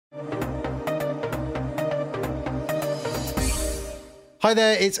Hi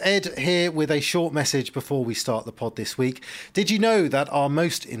there, it's Ed here with a short message before we start the pod this week. Did you know that our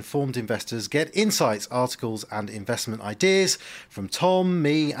most informed investors get insights, articles and investment ideas from Tom,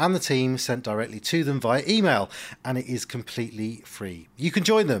 me and the team sent directly to them via email, and it is completely free. You can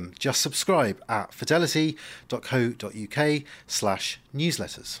join them. Just subscribe at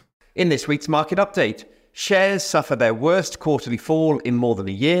fidelity.co.uk/newsletters. In this week's market update, shares suffer their worst quarterly fall in more than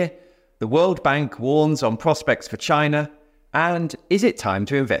a year, the World Bank warns on prospects for China, and is it time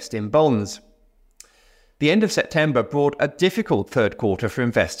to invest in bonds? The end of September brought a difficult third quarter for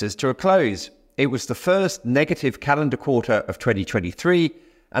investors to a close. It was the first negative calendar quarter of 2023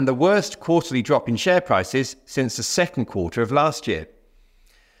 and the worst quarterly drop in share prices since the second quarter of last year.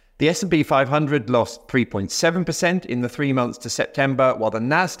 The S&P 500 lost 3.7% in the 3 months to September, while the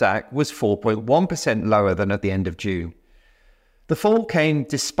Nasdaq was 4.1% lower than at the end of June. The fall came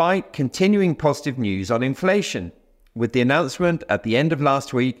despite continuing positive news on inflation, with the announcement at the end of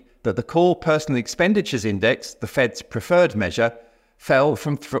last week that the core personal expenditures index, the Fed's preferred measure, fell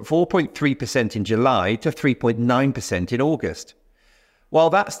from 4.3% in July to 3.9% in August. While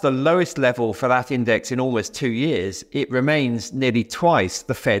that's the lowest level for that index in almost 2 years, it remains nearly twice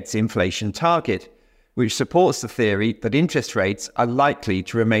the Fed's inflation target, which supports the theory that interest rates are likely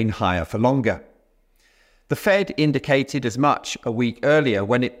to remain higher for longer. The Fed indicated as much a week earlier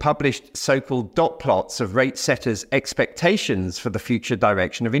when it published so-called dot plots of rate setters' expectations for the future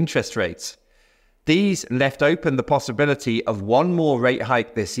direction of interest rates. These left open the possibility of one more rate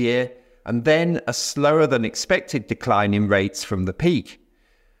hike this year and then a slower than expected decline in rates from the peak.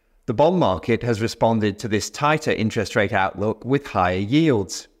 The bond market has responded to this tighter interest rate outlook with higher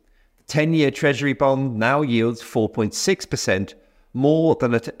yields. The 10-year Treasury bond now yields 4.6%, more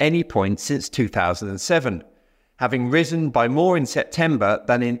than at any point since 2007, having risen by more in September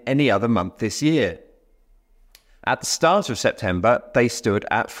than in any other month this year. At the start of September, they stood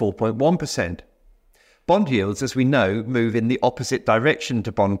at 4.1%. Bond yields, as we know, move in the opposite direction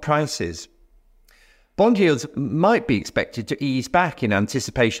to bond prices. Bond yields might be expected to ease back in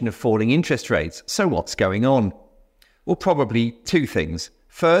anticipation of falling interest rates, so what's going on? Well, probably two things.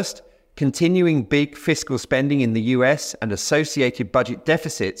 First, continuing big fiscal spending in the US and associated budget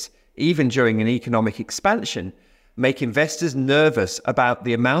deficits, even during an economic expansion, make investors nervous about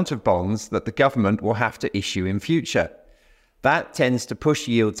the amount of bonds that the government will have to issue in future. That tends to push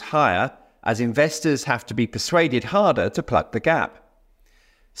yields higher, as investors have to be persuaded harder to plug the gap.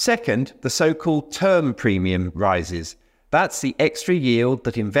 Second, the so-called term premium rises. That's the extra yield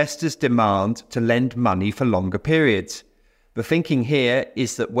that investors demand to lend money for longer periods. The thinking here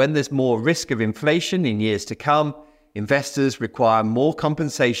is that when there's more risk of inflation in years to come, investors require more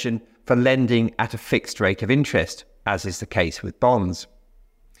compensation for lending at a fixed rate of interest, as is the case with bonds.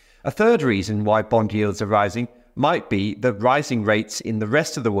 A third reason why bond yields are rising might be that rising rates in the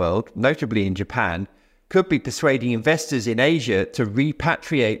rest of the world, notably in Japan, could be persuading investors in Asia to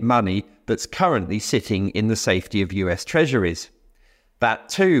repatriate money that's currently sitting in the safety of US treasuries. That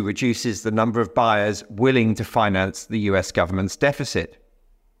too reduces the number of buyers willing to finance the US government's deficit.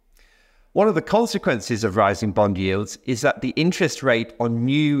 One of the consequences of rising bond yields is that the interest rate on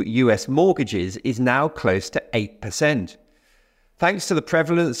new US mortgages is now close to 8%. Thanks to the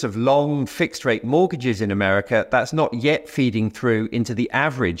prevalence of long fixed-rate mortgages in America, that's not yet feeding through into the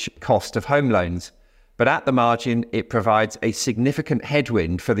average cost of home loans, but at the margin, it provides a significant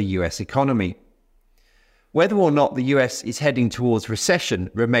headwind for the US economy. Whether or not the US is heading towards recession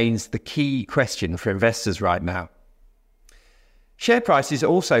remains the key question for investors right now. Share prices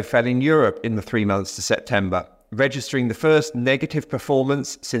also fell in Europe in the 3 months to September, registering the first negative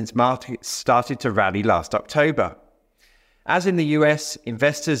performance since markets started to rally last October. As in the US,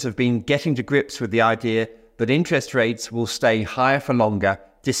 investors have been getting to grips with the idea that interest rates will stay higher for longer,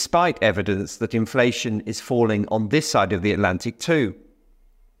 despite evidence that inflation is falling on this side of the Atlantic too.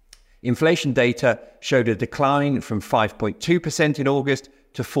 Inflation data showed a decline from 5.2% in August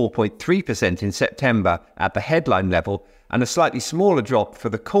to 4.3% in September at the headline level, and a slightly smaller drop for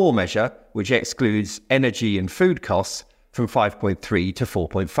the core measure, which excludes energy and food costs, from 5.3 to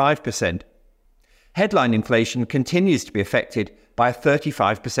 4.5%. Headline inflation continues to be affected by a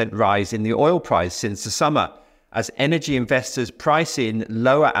 35% rise in the oil price since the summer, as energy investors price in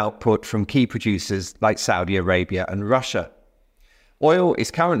lower output from key producers like Saudi Arabia and Russia. Oil is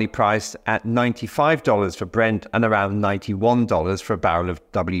currently priced at $95 for Brent and around $91 for a barrel of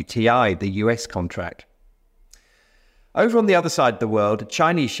WTI, the US contract. Over on the other side of the world,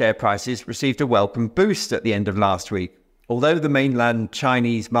 Chinese share prices received a welcome boost at the end of last week. Although the mainland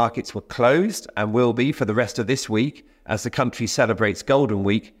Chinese markets were closed and will be for the rest of this week as the country celebrates Golden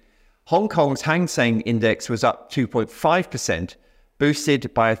Week, Hong Kong's Hang Seng Index was up 2.5%,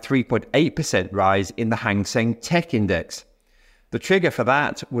 boosted by a 3.8% rise in the Hang Seng Tech Index. The trigger for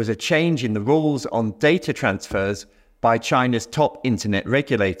that was a change in the rules on data transfers by China's top internet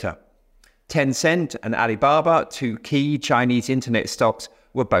regulator. Tencent and Alibaba, two key Chinese internet stocks,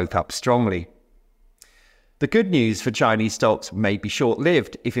 were both up strongly. The good news for Chinese stocks may be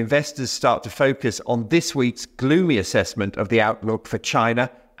short-lived if investors start to focus on this week's gloomy assessment of the outlook for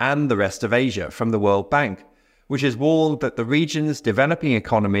China and the rest of Asia from the World Bank, which has warned that the region's developing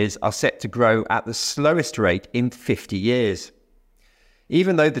economies are set to grow at the slowest rate in 50 years.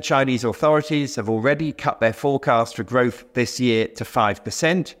 Even though the Chinese authorities have already cut their forecast for growth this year to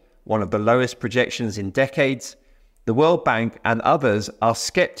 5%, one of the lowest projections in decades, the World Bank and others are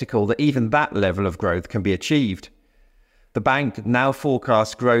sceptical that even that level of growth can be achieved. The bank now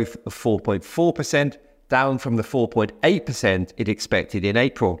forecasts growth of 4.4%, down from the 4.8% it expected in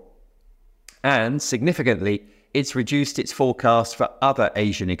April. And, significantly, it's reduced its forecast for other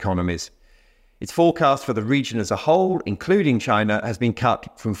Asian economies. Its forecast for the region as a whole, including China, has been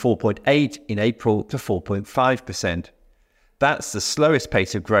cut from 4.8% in April to 4.5%. That's the slowest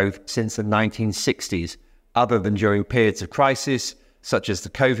pace of growth since the 1960s, other than during periods of crisis, such as the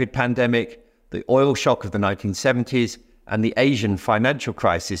COVID pandemic, the oil shock of the 1970s, and the Asian financial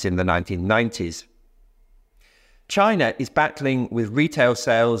crisis in the 1990s. China is battling with retail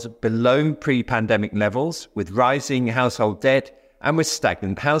sales below pre-pandemic levels, with rising household debt and with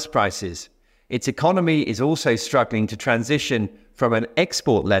stagnant house prices. Its economy is also struggling to transition from an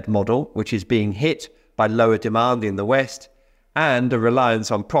export-led model, which is being hit by lower demand in the West, and a reliance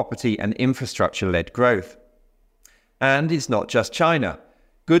on property and infrastructure-led growth. And it's not just China.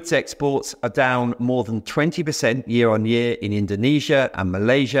 Goods exports are down more than 20% year-on-year in Indonesia and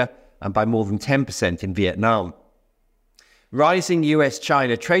Malaysia, and by more than 10% in Vietnam. Rising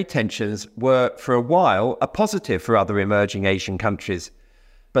US-China trade tensions were, for a while, a positive for other emerging Asian countries.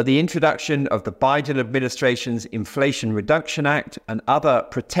 But the introduction of the Biden administration's Inflation Reduction Act and other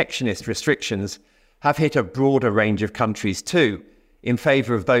protectionist restrictions have hit a broader range of countries too, in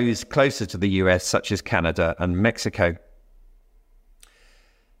favour of those closer to the US, such as Canada and Mexico.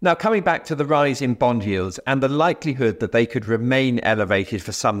 Now, coming back to the rise in bond yields and the likelihood that they could remain elevated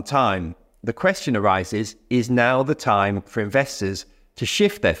for some time, the question arises, is now the time for investors to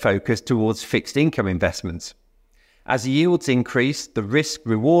shift their focus towards fixed income investments? As yields increase, the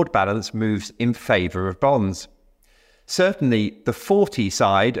risk-reward balance moves in favour of bonds. Certainly, the 40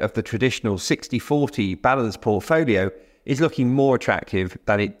 side of the traditional 60-40 balanced portfolio is looking more attractive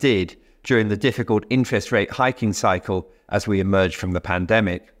than it did during the difficult interest rate hiking cycle as we emerge from the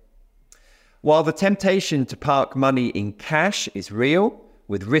pandemic. While the temptation to park money in cash is real,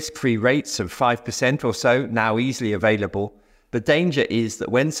 with risk-free rates of 5% or so now easily available, the danger is that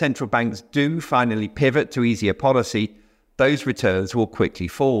when central banks do finally pivot to easier policy, those returns will quickly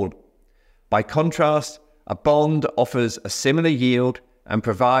fall. By contrast, a bond offers a similar yield and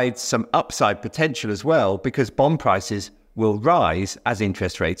provides some upside potential as well, because bond prices will rise as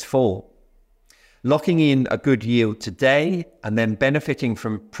interest rates fall. Locking in a good yield today and then benefiting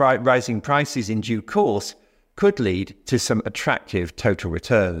from rising prices in due course could lead to some attractive total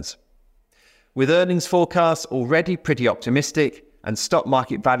returns. With earnings forecasts already pretty optimistic and stock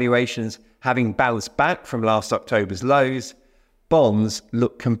market valuations having bounced back from last October's lows, bonds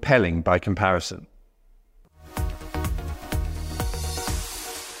look compelling by comparison.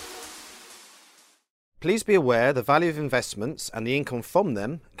 Please be aware the value of investments and the income from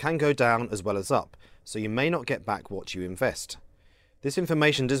them can go down as well as up, so you may not get back what you invest. This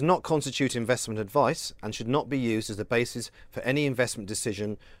information does not constitute investment advice and should not be used as the basis for any investment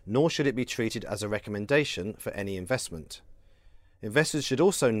decision, nor should it be treated as a recommendation for any investment. Investors should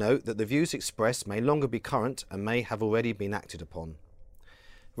also note that the views expressed may longer be current and may have already been acted upon.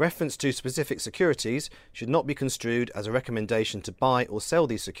 Reference to specific securities should not be construed as a recommendation to buy or sell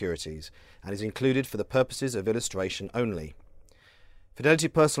these securities and is included for the purposes of illustration only. Fidelity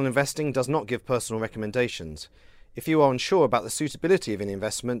Personal Investing does not give personal recommendations. If you are unsure about the suitability of an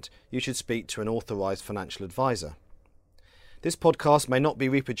investment, you should speak to an authorised financial advisor. This podcast may not be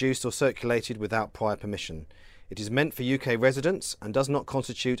reproduced or circulated without prior permission. It is meant for UK residents and does not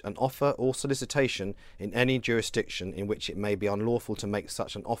constitute an offer or solicitation in any jurisdiction in which it may be unlawful to make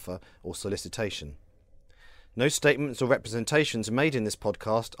such an offer or solicitation. No statements or representations made in this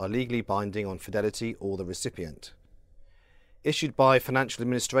podcast are legally binding on Fidelity or the recipient. Issued by Financial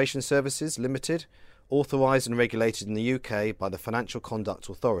Administration Services Limited, authorised and regulated in the UK by the Financial Conduct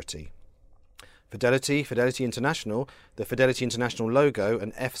Authority. Fidelity, Fidelity International, the Fidelity International logo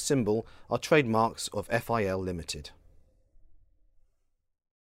and F symbol are trademarks of FIL Limited.